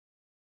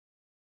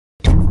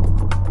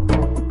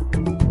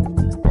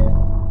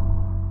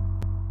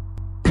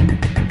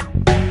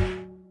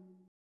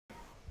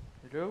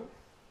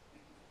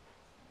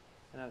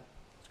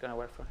going to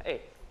work for,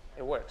 hey,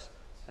 it works.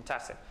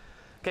 Fantastic.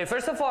 Okay,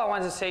 first of all, I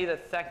want to say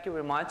that thank you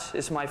very much.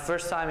 It's my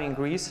first time in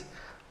Greece.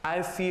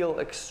 I feel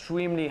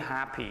extremely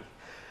happy.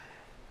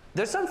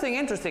 There's something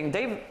interesting.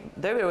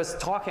 David was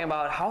talking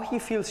about how he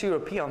feels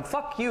European.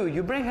 Fuck you.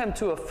 You bring him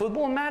to a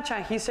football match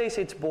and he says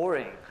it's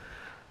boring.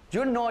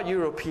 You're not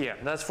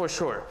European, that's for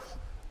sure.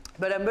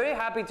 But I'm very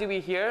happy to be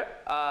here.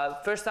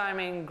 First time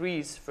in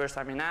Greece, first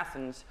time in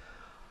Athens.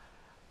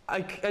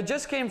 I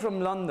just came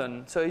from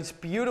London, so it's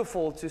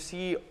beautiful to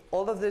see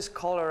all of this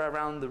color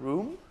around the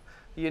room.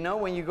 You know,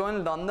 when you go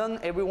in London,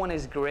 everyone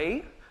is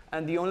gray,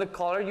 and the only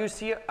color you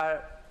see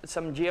are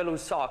some yellow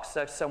socks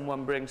that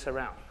someone brings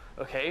around.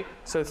 Okay,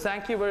 so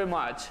thank you very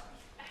much.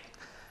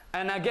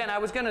 And again, I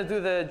was going to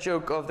do the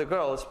joke of the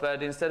girls,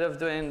 but instead of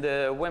doing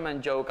the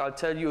women joke, I'll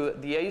tell you,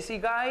 the AC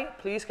guy,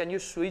 please, can you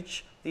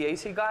switch the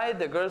AC guy?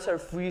 The girls are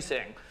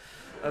freezing.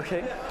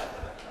 Okay?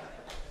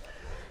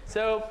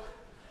 So,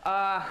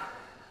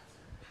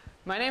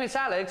 my name is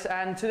Alex,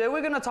 and today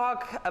we're going to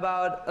talk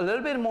about a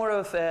little bit more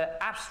of an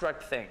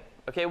abstract thing.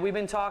 Okay, we've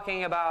been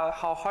talking about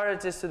how hard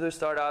it is to do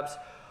startups,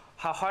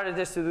 how hard it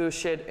is to do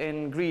shit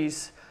in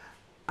Greece.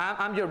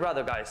 I'm your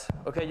brother, guys.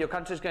 Okay, your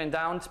country's going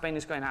down, Spain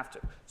is going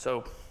after.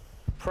 So,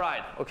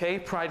 pride, okay?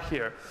 Pride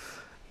here.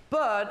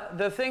 But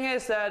the thing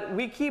is that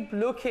we keep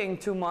looking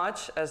too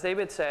much, as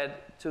David said,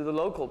 to the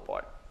local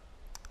part.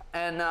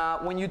 And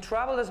when you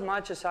travel as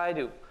much as I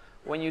do,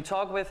 when you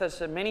talk with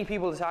as many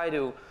people as I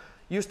do,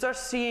 you start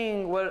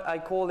seeing what I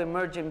call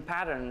emerging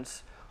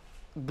patterns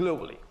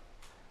globally.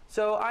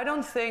 So I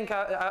don't think,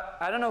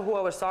 I don't know who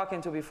I was talking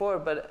to before,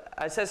 but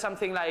I said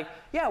something like,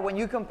 yeah, when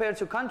you compare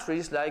to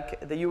countries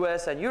like the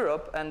US and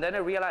Europe, and then I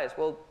realized,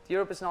 well,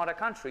 Europe is not a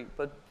country,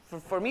 but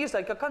for me it's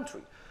like a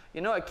country. You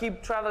know, I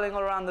keep traveling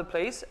all around the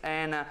place,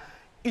 and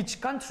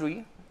each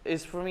country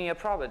is for me a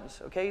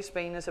province, okay?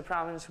 Spain is a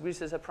province,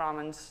 Greece is a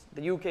province,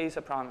 the UK is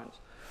a province.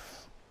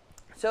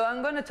 So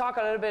I'm going to talk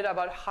a little bit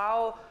about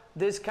how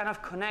this kind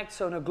of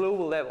connects on a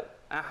global level,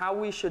 and how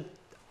we should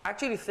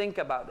actually think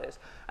about this.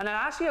 And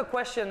I'll ask you a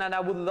question that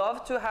I would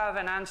love to have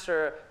an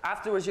answer.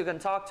 Afterwards you can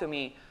talk to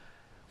me.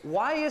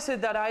 Why is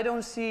it that I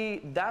don't see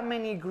that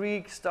many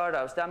Greek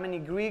startups, that many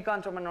Greek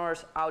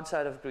entrepreneurs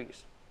outside of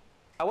Greece?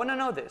 I want to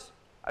know this.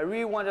 I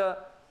really want to,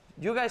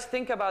 you guys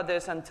think about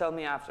this and tell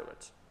me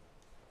afterwards.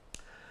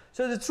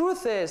 So the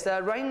truth is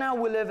that right now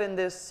we live in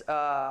this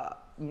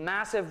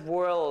massive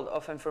world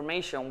of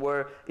information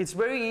where it's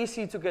very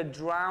easy to get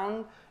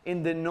drowned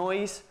in the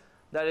noise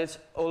that is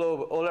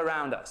all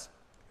around us.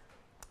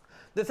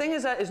 The thing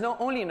is that it's not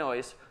only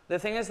noise. The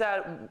thing is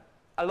that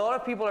a lot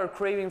of people are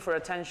craving for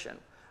attention.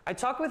 I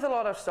talk with a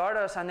lot of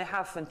startups and they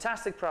have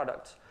fantastic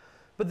products.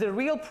 But the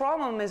real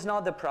problem is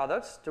not the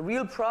products. The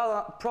real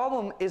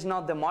problem is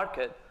not the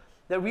market.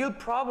 The real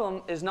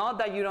problem is not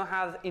that you don't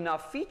have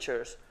enough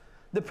features.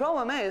 The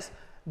problem is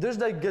there's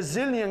like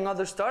gazillion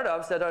other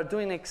startups that are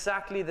doing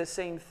exactly the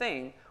same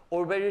thing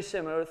or very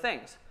similar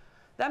things.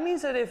 That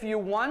means that if you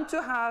want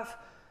to have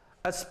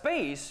a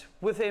space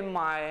within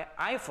my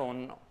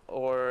iPhone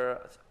or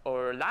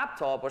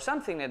laptop or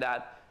something like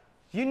that,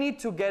 you need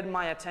to get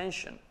my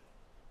attention.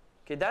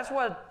 Okay, that's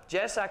what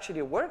Jess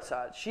actually works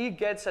at. She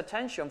gets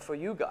attention for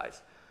you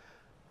guys.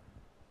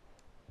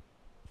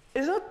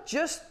 It's not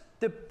just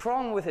the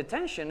problem with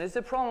attention, it's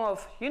the problem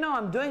of, you know,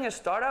 I'm doing a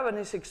startup and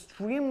it's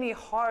extremely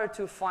hard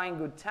to find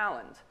good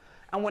talent.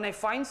 And when I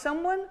find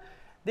someone,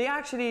 they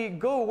actually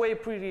go away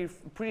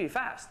pretty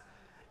fast.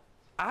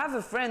 I have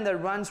a friend that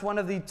runs one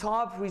of the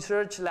top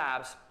research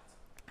labs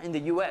in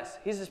the US.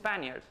 He's a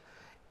Spaniard.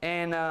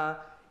 And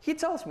he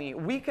tells me,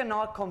 we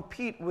cannot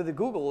compete with the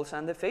Googles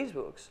and the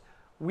Facebooks.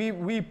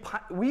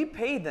 We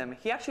pay them.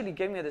 He actually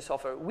gave me this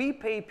offer. We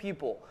pay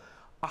people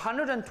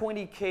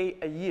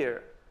 $120K a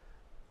year,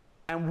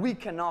 and we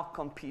cannot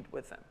compete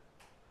with them.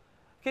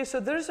 Okay, so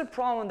there's a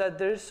problem that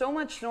there's so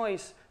much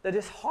noise that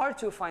it's hard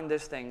to find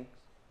this thing.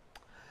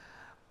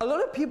 A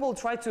lot of people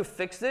try to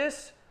fix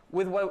this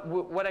with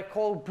what I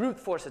call brute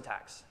force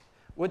attacks,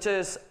 which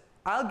is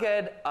I'll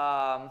get,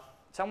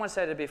 someone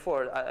said it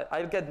before,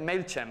 I'll get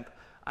MailChimp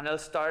and I'll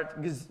start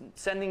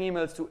sending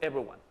emails to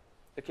everyone.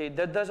 Okay,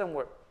 that doesn't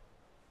work.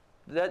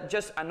 That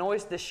just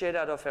annoys the shit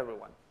out of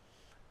everyone,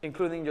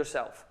 including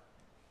yourself.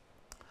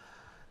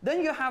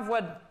 Then you have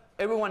what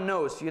everyone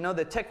knows, you know,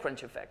 the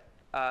TechCrunch effect.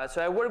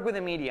 So I work with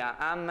the media.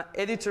 I'm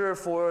editor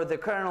for the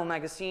Kernel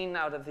magazine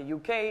out of the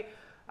UK.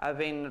 I've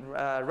been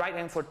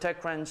writing for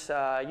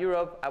TechCrunch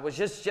Europe. I was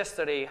just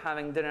yesterday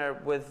having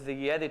dinner with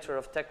the editor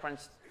of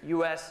TechCrunch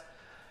US.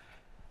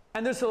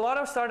 And there's a lot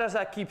of startups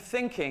that keep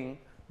thinking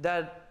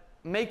that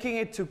making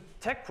it to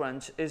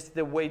TechCrunch is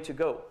the way to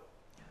go.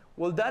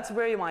 Well, that's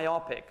very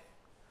myopic.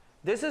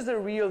 This is the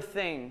real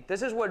thing.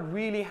 This is what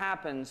really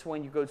happens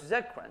when you go to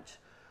TechCrunch.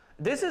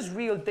 This is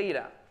real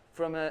data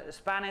from a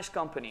Spanish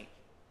company.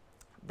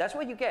 That's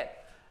what you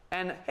get.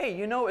 And hey,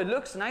 you know, it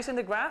looks nice in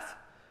the graph,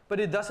 but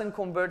it doesn't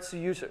convert to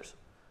users.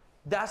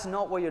 That's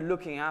not what you're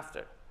looking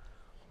after.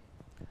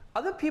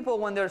 Other people,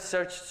 when they're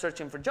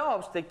searching for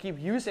jobs, they keep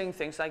using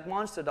things like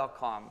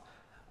monster.com.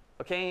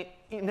 Okay?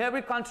 In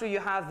every country, you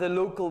have the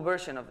local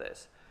version of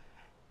this.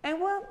 And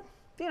well,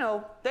 you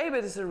know,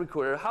 David is a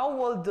recruiter. How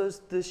well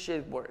does this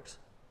shit works?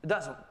 It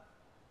doesn't.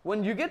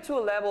 When you get to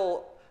a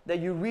level that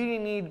you really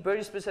need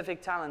very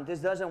specific talent, this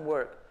doesn't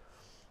work.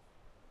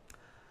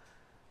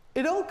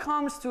 It all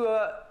comes to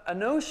a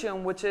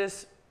notion which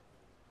is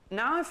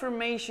now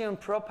information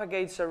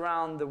propagates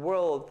around the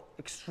world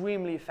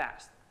extremely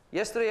fast.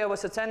 Yesterday I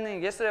was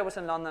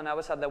in London, I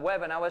was at the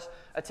web, and I was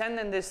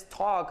attending this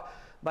talk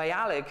by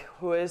Alec,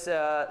 who is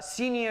a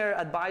senior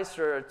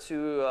advisor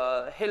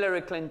to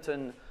Hillary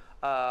Clinton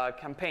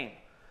campaign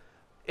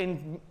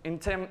in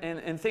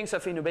things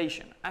of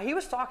innovation. And he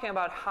was talking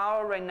about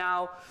how right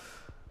now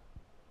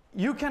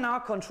you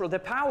cannot control, the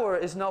power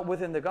is not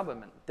within the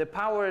government. The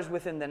power is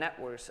within the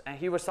networks. And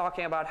he was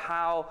talking about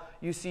how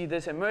you see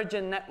this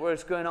emergent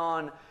networks going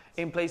on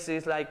in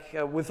places like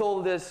with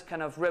all this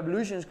kind of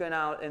revolutions going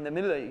on in the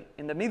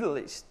Middle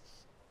East.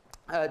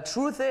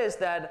 Truth is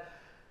that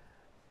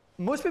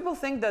most people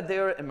think that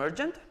they're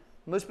emergent.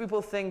 Most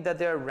people think that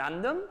they're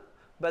random,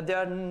 but they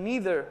are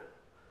neither.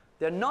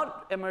 They're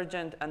not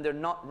emergent and they're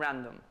not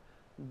random.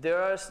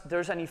 There's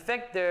an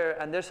effect there,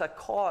 and there's a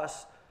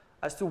cause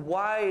as to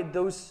why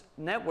those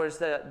networks,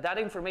 that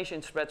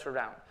information spreads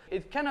around.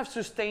 It kind of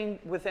sustained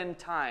within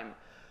time.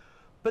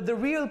 But the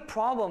real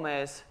problem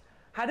is,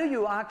 how do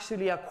you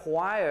actually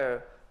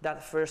acquire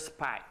that first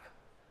spike?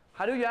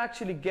 How do you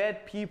actually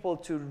get people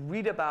to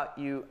read about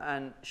you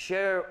and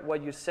share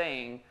what you're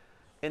saying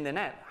in the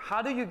net?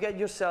 How do you get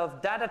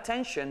yourself that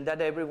attention that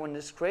everyone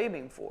is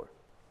craving for?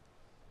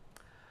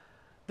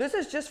 This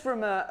is just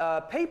from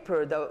a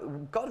paper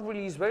that got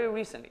released very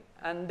recently.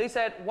 And they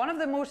said one of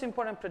the most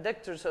important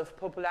predictors of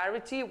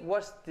popularity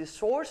was the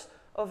source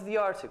of the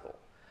article.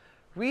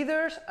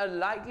 Readers are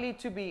likely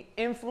to be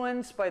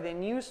influenced by the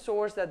news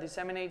source that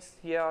disseminates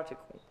the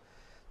article.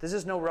 This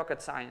is no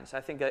rocket science.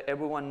 I think that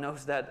everyone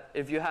knows that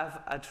if you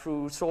have a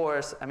true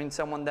source, I mean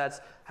someone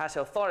that has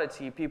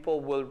authority, people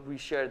will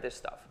reshare this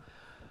stuff.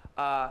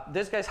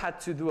 These guys had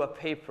to do a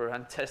paper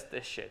and test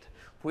this shit.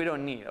 We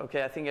don't need,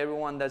 okay? I think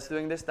everyone that's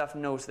doing this stuff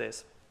knows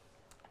this.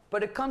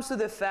 But it comes to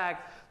the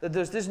fact that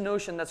there's this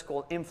notion that's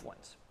called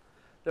influence.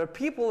 There are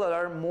people that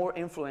are more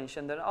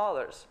influential than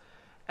others.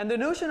 And the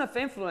notion of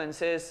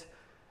influence is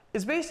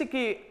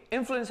basically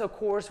influence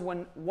occurs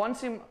when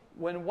one's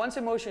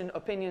emotion,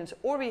 opinions,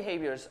 or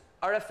behaviors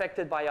are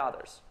affected by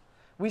others.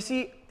 We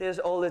see this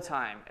all the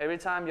time. Every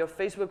time your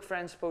Facebook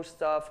friends post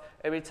stuff,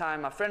 every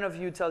time a friend of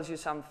you tells you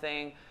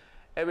something,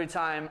 every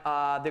time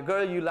the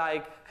girl you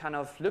like kind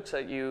of looks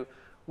at you,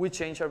 we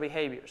change our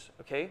behaviors,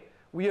 okay?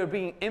 We are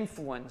being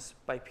influenced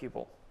by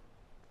people.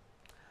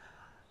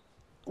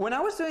 When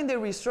I was doing the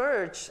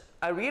research,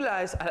 I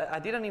realized, I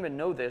didn't even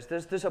know this,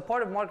 there's a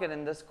part of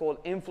marketing that's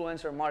called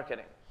influencer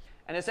marketing.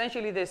 And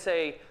essentially they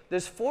say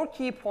there's 4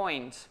 key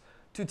points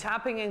to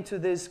tapping into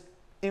this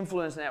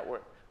influence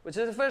network, which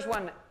is the first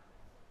one,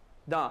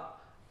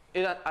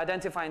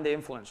 identifying the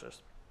influencers.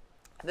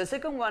 The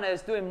second one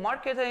is doing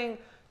marketing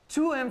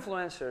to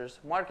influencers,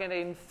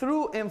 marketing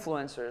through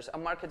influencers,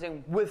 and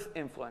marketing with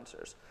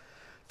influencers.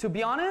 To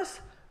be honest,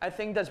 I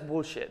think that's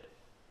bullshit,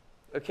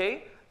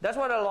 okay? That's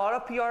what a lot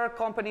of PR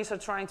companies are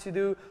trying to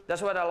do.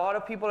 That's what a lot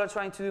of people are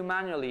trying to do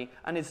manually,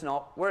 and it's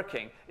not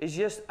working. It's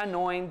just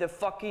annoying the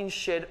fucking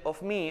shit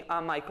of me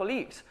and my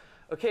colleagues,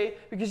 okay?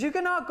 Because you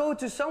cannot go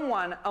to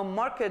someone and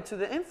market to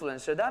the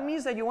influencer. That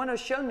means that you want to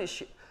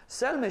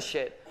sell me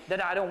shit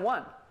that I don't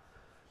want.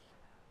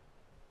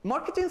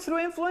 Marketing through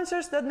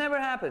influencers, that never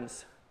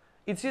happens.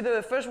 It's either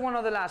the first one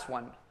or the last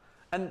one.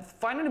 And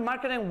finally,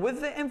 marketing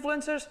with the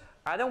influencers,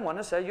 I don't want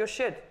to sell your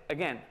shit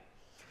again.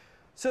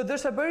 So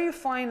there's a very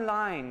fine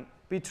line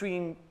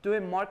between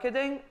doing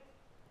marketing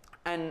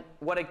and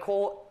what I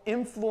call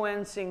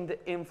influencing the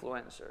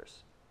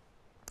influencers.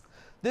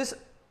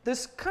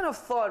 This kind of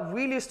thought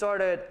really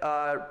started,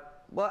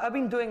 well, I've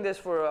been doing this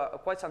for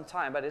quite some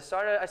time, but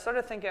I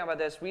started thinking about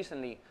this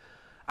recently.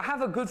 I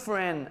have a good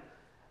friend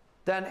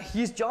that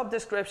his job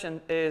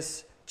description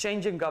is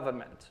changing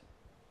government.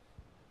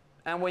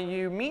 And when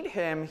you meet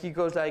him, he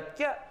goes like,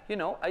 yeah, you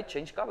know, I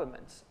change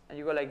governments. And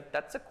you go like,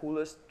 that's the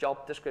coolest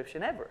job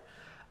description ever.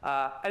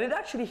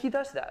 And he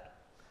does that.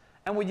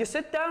 And when you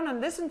sit down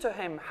and listen to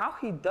him, how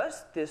he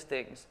does these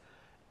things,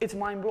 it's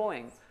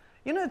mind-blowing.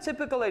 You know the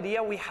typical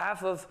idea we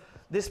have of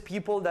these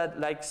people that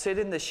like sit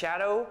in the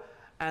shadow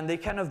and they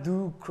kind of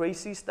do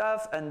crazy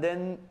stuff and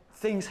then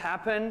things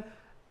happen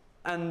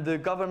and the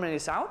government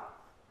is out?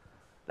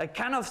 Like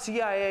kind of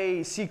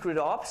CIA secret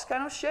ops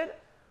kind of shit?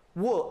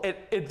 Well,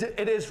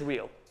 it is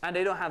real, and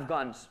they don't have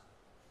guns.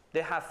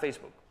 They have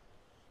Facebook,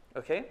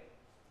 okay?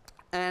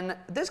 And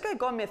this guy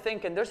got me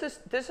thinking, there's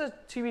a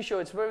TV show,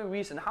 it's very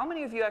recent. How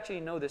many of you actually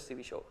know this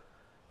TV show?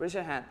 Raise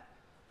your hand.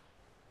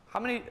 How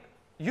many,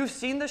 you've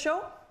seen the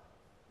show?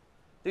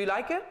 Do you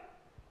like it?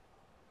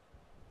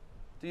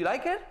 Do you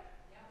like it?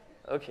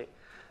 Yeah. Okay.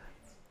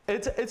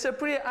 It's a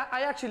pretty,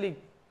 I actually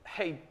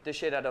hate the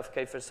shit out of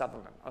Kiefer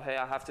Sutherland, okay,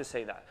 I have to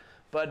say that.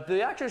 But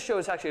the actual show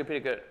is actually pretty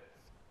good.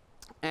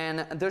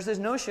 And there's this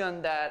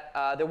notion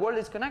that the world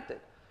is connected.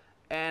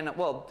 And,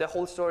 well, the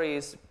whole story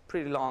is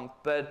pretty long,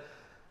 but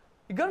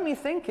it got me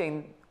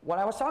thinking, when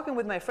I was talking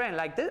with my friend,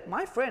 like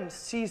my friend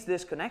sees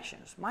these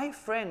connections. My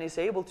friend is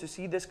able to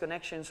see these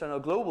connections on a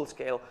global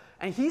scale,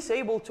 and he's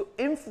able to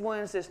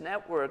influence this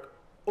network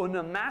on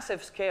a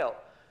massive scale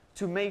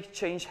to make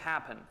change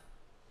happen.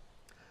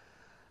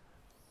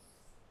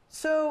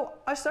 So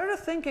I started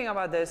thinking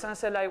about this, and I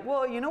said, like,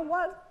 well, you know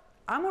what?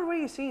 I'm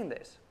already seeing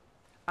this.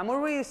 I'm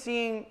already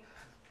seeing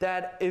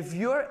that if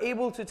you're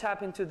able to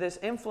tap into these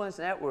influence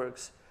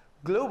networks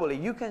globally,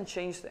 you can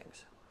change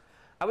things.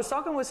 I was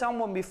talking with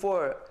someone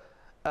before,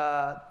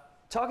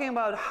 talking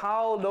about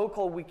how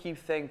local we keep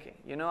thinking.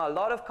 You know, a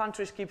lot of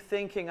countries keep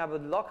thinking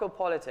about local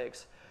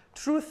politics.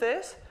 Truth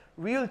is,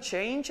 real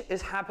change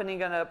is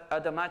happening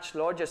at a much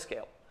larger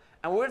scale.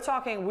 And we're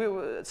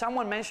talking,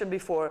 someone mentioned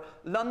before,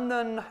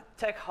 London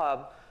Tech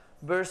Hub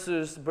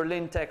versus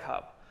Berlin Tech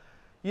Hub.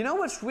 You know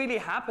what's really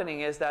happening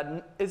is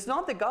that it's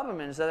not the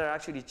governments that are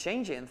actually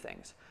changing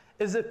things.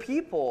 It's the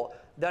people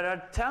that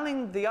are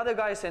telling the other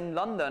guys in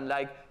London,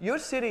 like, your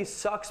city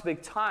sucks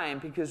big time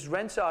because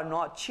rents are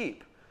not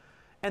cheap.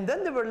 And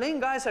then the Berlin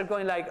guys are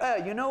going like,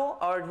 you know,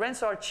 our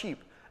rents are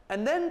cheap.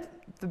 And then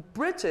the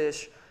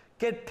British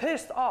get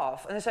pissed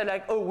off and they say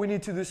like, oh, we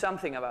need to do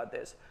something about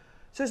this.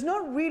 So it's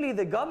not really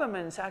the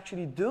governments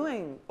actually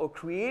doing or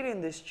creating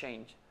this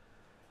change.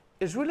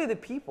 It's really the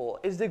people.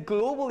 It's the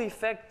global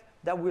effect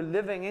that we're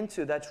living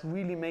into that's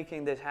really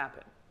making this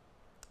happen.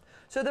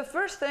 So the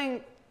first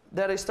thing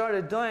that I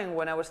started doing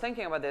when I was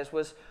thinking about this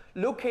was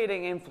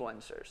locating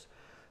influencers.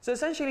 So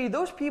essentially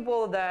those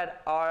people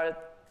that are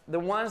the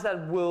ones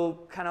that will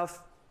kind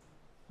of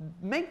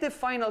make the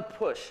final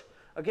push.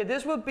 Okay,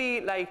 this would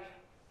be like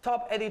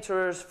top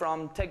editors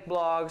from tech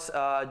blogs,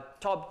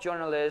 top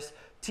journalists,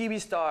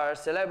 TV stars,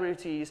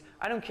 celebrities,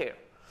 I don't care.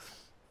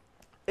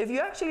 If you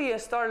actually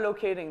start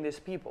locating these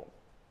people,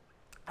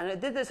 and I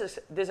did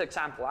this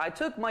example. I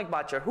took Mike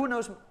Butcher. Who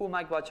knows who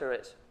Mike Butcher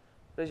is?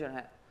 Raise your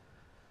hand.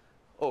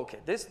 Okay,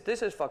 this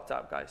is fucked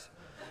up, guys.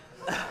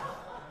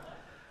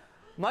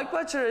 Mike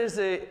Butcher is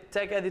a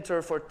tech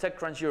editor for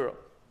TechCrunch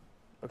Europe.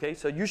 Okay,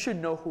 so you should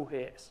know who he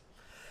is.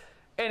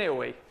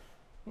 Anyway,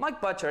 Mike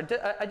Butcher,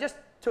 I just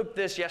took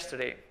this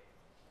yesterday.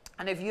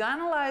 And if you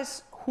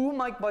analyze who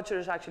Mike Butcher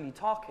is actually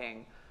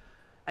talking,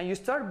 and you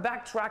start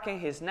backtracking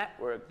his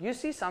network, you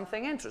see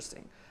something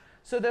interesting.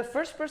 So the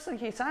first person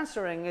he's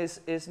answering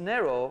is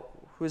Nero,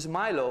 who's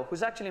Milo,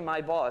 who's actually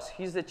my boss.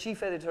 He's the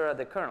chief editor at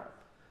the Kernel.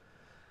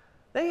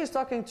 Then he's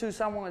talking to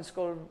someone that's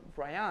called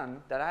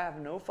Brian, that I have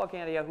no fucking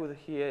idea who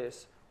he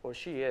is or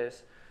she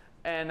is.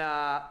 And,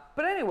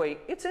 but anyway,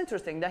 it's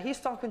interesting that he's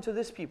talking to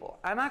these people.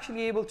 I'm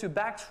actually able to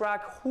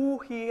backtrack who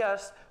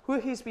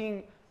he's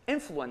being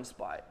influenced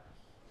by.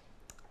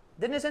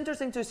 Then it's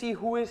interesting to see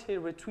who is he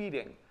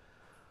retweeting,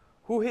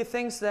 who he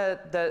thinks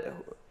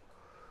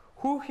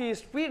who he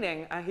is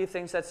reading and he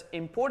thinks that's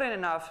important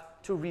enough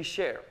to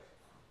reshare.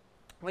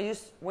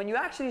 When you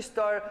actually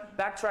start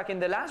backtracking,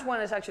 the last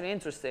one is actually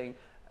interesting.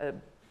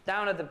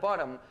 Down at the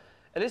bottom,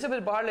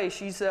 Elizabeth Barley,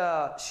 she's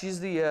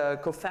the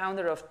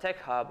co-founder of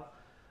Tech Hub,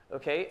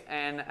 okay?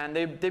 And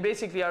they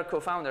basically are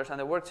co-founders and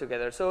they work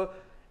together. So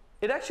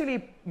it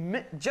actually,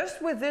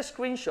 just with this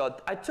screenshot,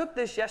 I took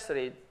this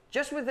yesterday,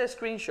 just with this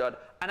screenshot,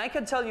 and I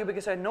can tell you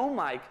because I know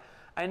Mike,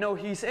 I know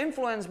he's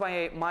influenced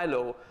by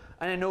Milo,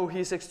 and I know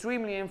he's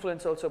extremely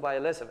influenced also by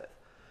Elizabeth.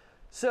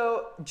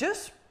 So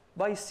just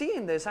by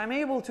seeing this, I'm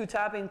able to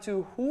tap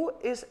into who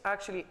is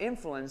actually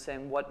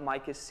influencing what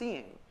Mike is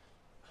seeing.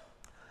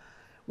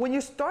 When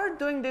you start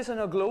doing this on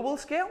a global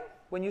scale,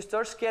 when you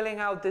start scaling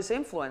out these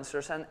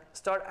influencers and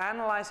start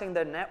analyzing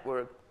their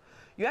network,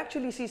 you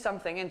actually see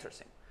something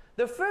interesting.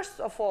 The first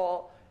of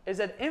all is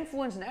that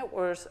influence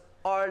networks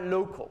are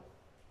local.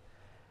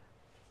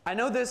 I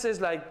know this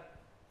is like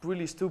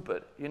really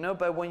stupid, you know,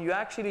 but when you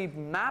actually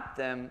map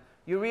them,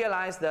 you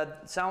realize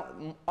that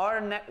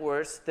our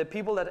networks, the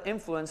people that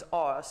influence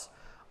us,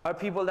 are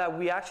people that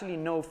we actually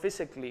know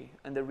physically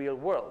in the real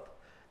world.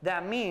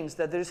 That means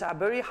that there's a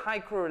very high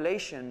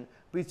correlation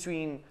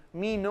between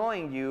me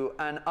knowing you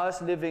and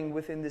us living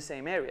within the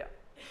same area.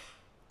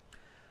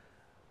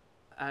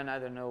 And I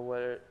don't know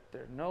whether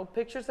there are no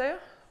pictures there,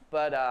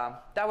 but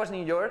that was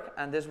New York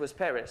and this was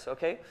Paris,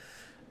 okay?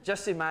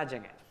 Just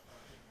imagine it.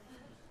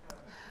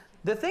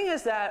 The thing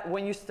is that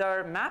when you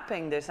start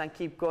mapping this and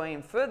keep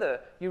going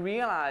further, you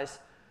realize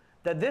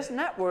that these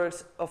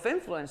networks of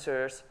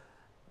influencers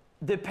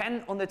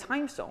depend on the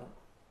time zone.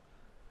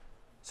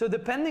 So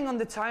depending on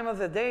the time of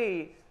the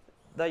day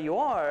that you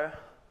are,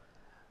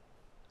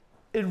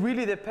 it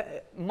really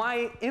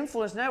my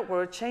influence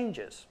network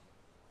changes.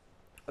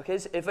 Okay,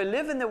 so if I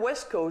live in the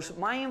West Coast,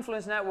 my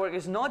influence network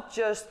is not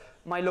just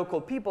my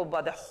local people,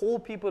 but the whole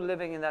people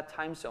living in that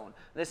time zone.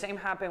 The same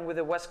happens with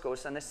the West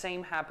Coast, and the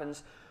same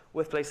happens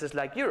with places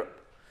like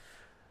Europe.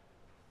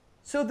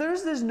 So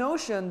there's this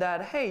notion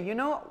that, hey, you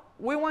know,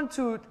 we want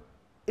to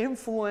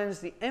influence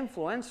the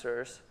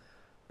influencers,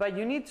 but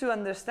you need to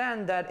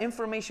understand that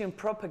information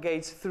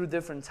propagates through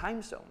different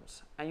time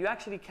zones, and you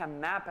actually can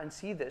map and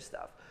see this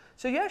stuff.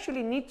 So you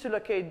actually need to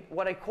locate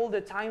what I call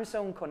the time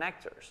zone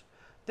connectors.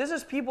 This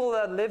is people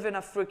that live in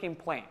a freaking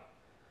plane.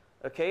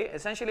 Okay,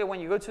 essentially when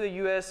you go to the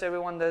US,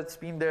 everyone that's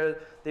been there,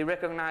 they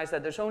recognize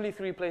that there's only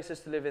 3 places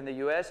to live in the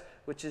US,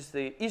 which is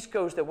the East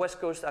Coast, the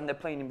West Coast, and the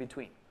plain in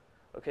between.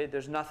 Okay,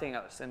 there's nothing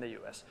else in the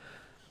US.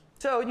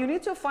 So you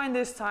need to find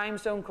these time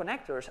zone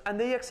connectors, and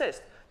they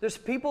exist. There's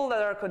people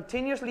that are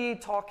continuously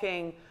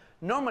talking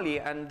normally,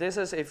 and this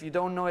is, if you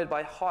don't know it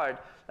by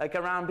heart, like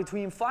around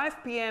between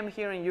 5 p.m.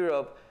 here in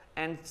Europe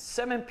and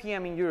 7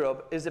 p.m. in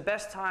Europe is the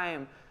best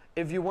time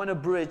if you want to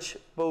bridge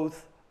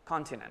both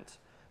continents.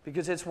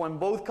 Because it's when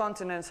both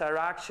continents are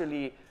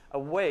actually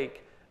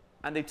awake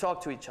and they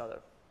talk to each other.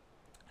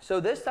 So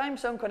these time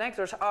zone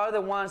connectors are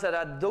the ones that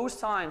at those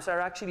times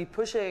are actually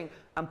pushing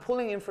and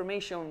pulling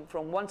information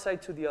from one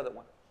side to the other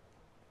one.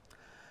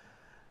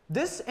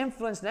 These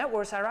influence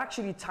networks are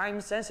actually time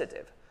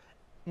sensitive.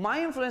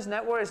 My influence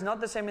network is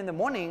not the same in the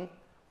morning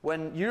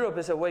when Europe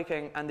is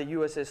awaking and the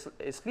US is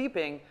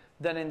sleeping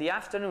than in the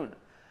afternoon.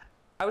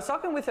 I was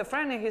talking with a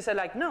friend and he said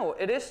like, no,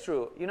 it is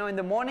true. You know, in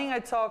the morning I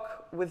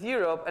talk with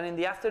Europe and in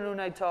the afternoon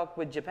I talk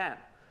with Japan.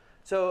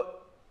 So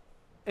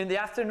in the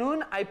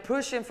afternoon I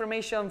push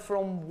information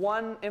from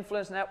one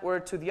influence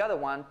network to the other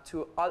one,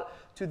 to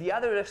the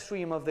other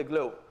extreme of the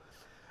globe.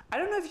 I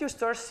don't know if you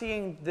start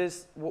seeing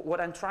this, what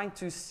I'm trying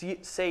to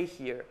say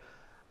here.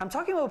 I'm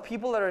talking about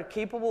people that are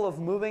capable of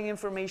moving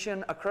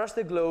information across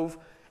the globe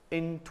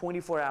in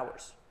 24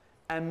 hours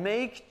and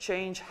make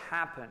change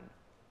happen.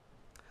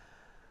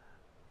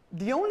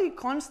 The only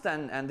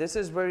constant, and this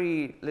is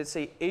very, let's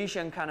say,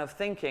 Asian kind of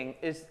thinking,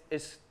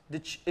 is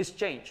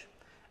change.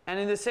 And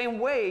in the same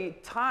way,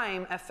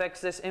 time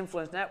affects these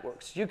influence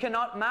networks. You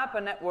cannot map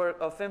a network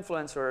of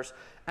influencers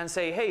and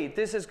say, hey,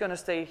 this is going to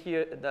stay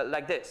here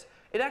like this.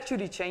 It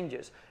actually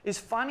changes. It's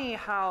funny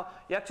how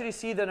you actually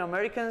see that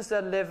Americans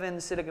that live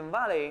in Silicon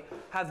Valley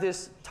have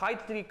this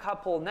tightly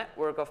coupled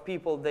network of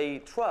people they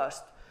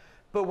trust,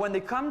 but when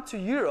they come to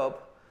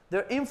Europe,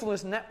 their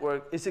influence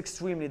network is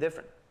extremely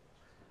different.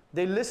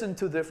 They listen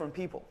to different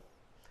people.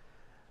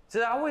 So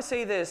I always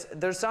say this,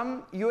 there's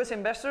some US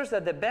investors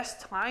that the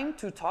best time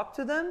to talk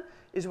to them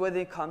is when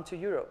they come to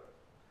Europe,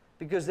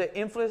 because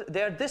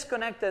they are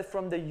disconnected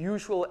from the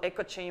usual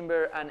echo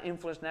chamber and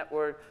influence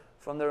network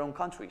from their own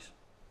countries.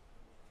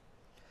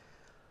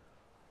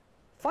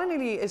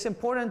 Finally, it's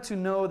important to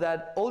know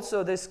that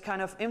also this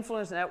kind of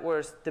influence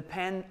networks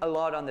depend a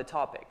lot on the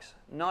topics.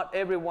 Not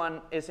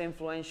everyone is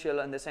influential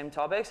on the same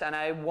topics, and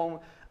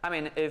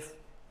if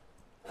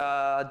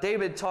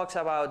David talks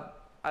about,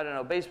 I don't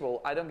know, baseball,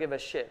 I don't give a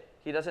shit.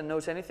 He doesn't know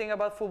anything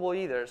about football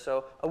either,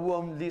 so I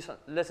won't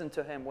listen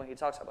to him when he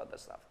talks about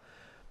this stuff.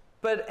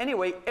 But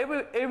anyway,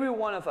 every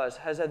one of us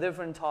has a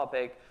different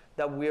topic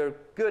that we're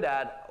good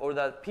at or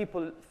that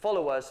people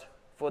follow us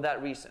for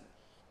that reason.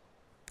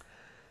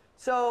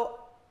 So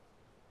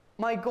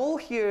my goal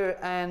here,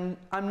 and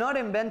I'm not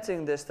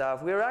inventing this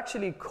stuff, we're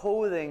actually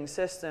coding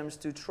systems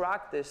to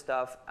track this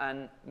stuff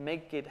and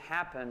make it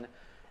happen,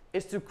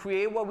 is to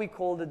create what we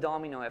call the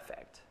domino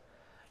effect.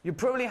 You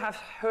probably have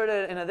heard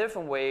it in a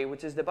different way,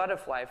 which is the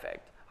butterfly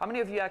effect. How many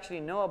of you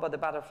actually know about the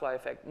butterfly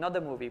effect? Not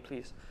the movie,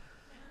 please.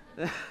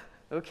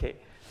 Okay.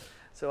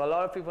 So a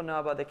lot of people know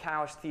about the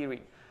chaos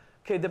theory.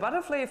 Okay, the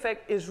butterfly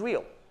effect is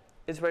real.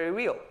 It's very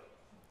real.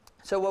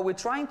 So what we're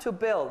trying to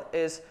build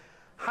is,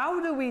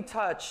 how do we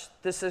touch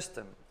the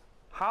system?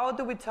 How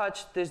do we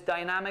touch these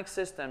dynamic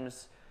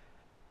systems,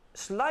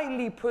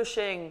 slightly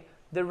pushing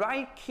the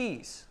right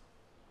keys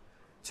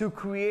to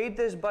create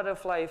this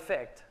butterfly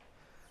effect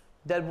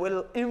that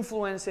will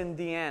influence in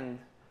the end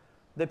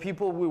the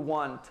people we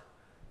want,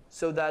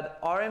 so that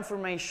our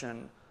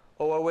information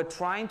or what we're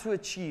trying to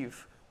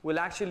achieve will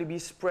actually be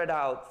spread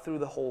out through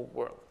the whole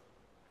world.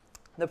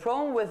 The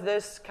problem with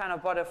this kind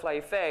of butterfly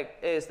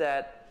effect is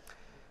that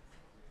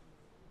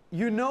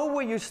you know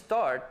where you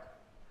start.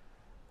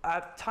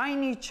 A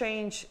tiny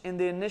change in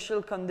the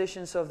initial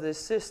conditions of the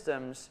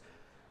systems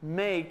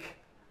make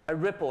a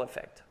ripple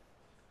effect.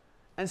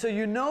 And so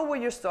you know where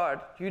you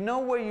start, you know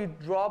where you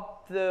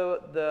drop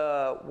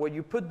where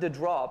you put the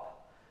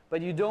drop,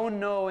 but you don't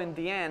know in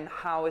the end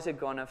how is it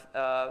going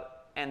to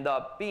end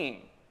up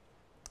being.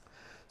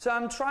 So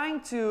I'm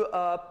trying to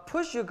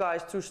push you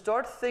guys to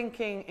start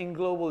thinking in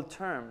global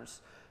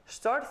terms.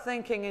 Start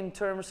thinking in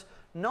terms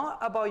not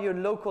about your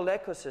local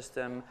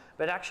ecosystem,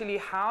 but actually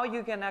how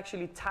you can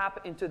actually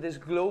tap into these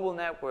global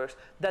networks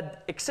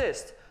that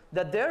exist,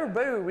 that they're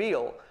very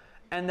real,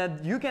 and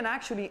that you can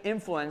actually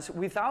influence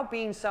without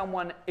being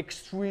someone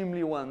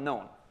extremely well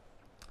known.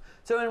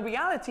 So in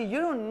reality, you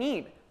don't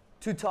need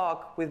to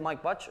talk with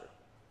Mike Butcher.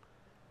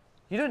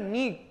 You don't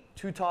need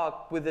to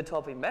talk with the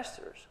top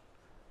investors.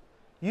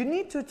 You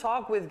need to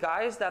talk with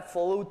guys that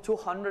follow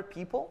 200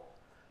 people,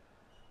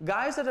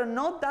 guys that are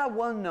not that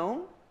well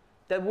known,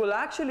 that will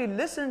actually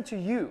listen to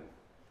you.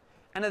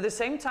 And at the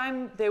same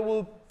time, they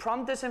will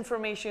prompt this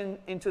information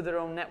into their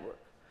own network.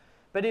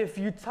 But if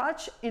you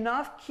touch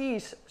enough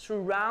keys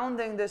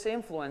surrounding these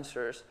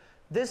influencers,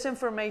 this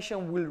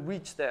information will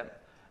reach them,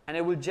 and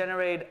it will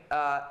generate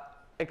an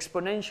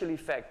exponential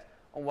effect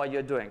on what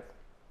you're doing.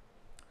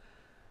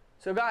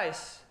 So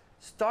guys,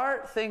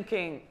 start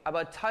thinking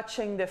about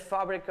touching the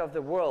fabric of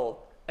the world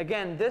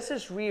Again, this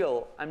is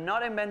real. I'm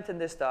not inventing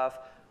this stuff.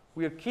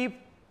 We'll keep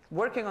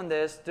working on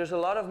this. There's a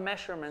lot of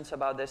measurements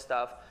about this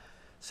stuff.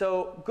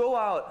 So go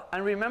out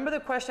and remember the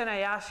question I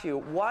asked you.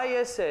 Why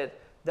is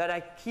it that I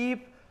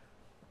keep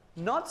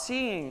not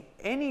seeing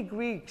any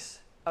Greeks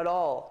at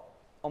all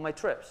on my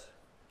trips?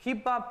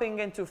 Keep bumping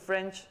into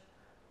French,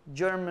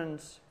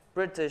 Germans,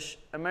 British,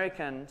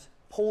 Americans,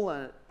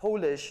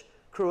 Polish,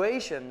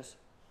 Croatians,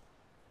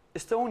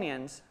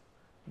 Estonians,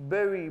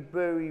 very,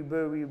 very,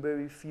 very,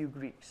 very few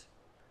Greeks.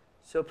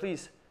 So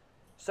please,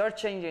 start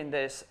changing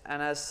this.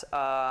 And as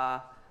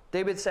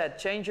David said,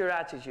 change your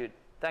attitude.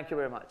 Thank you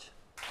very much.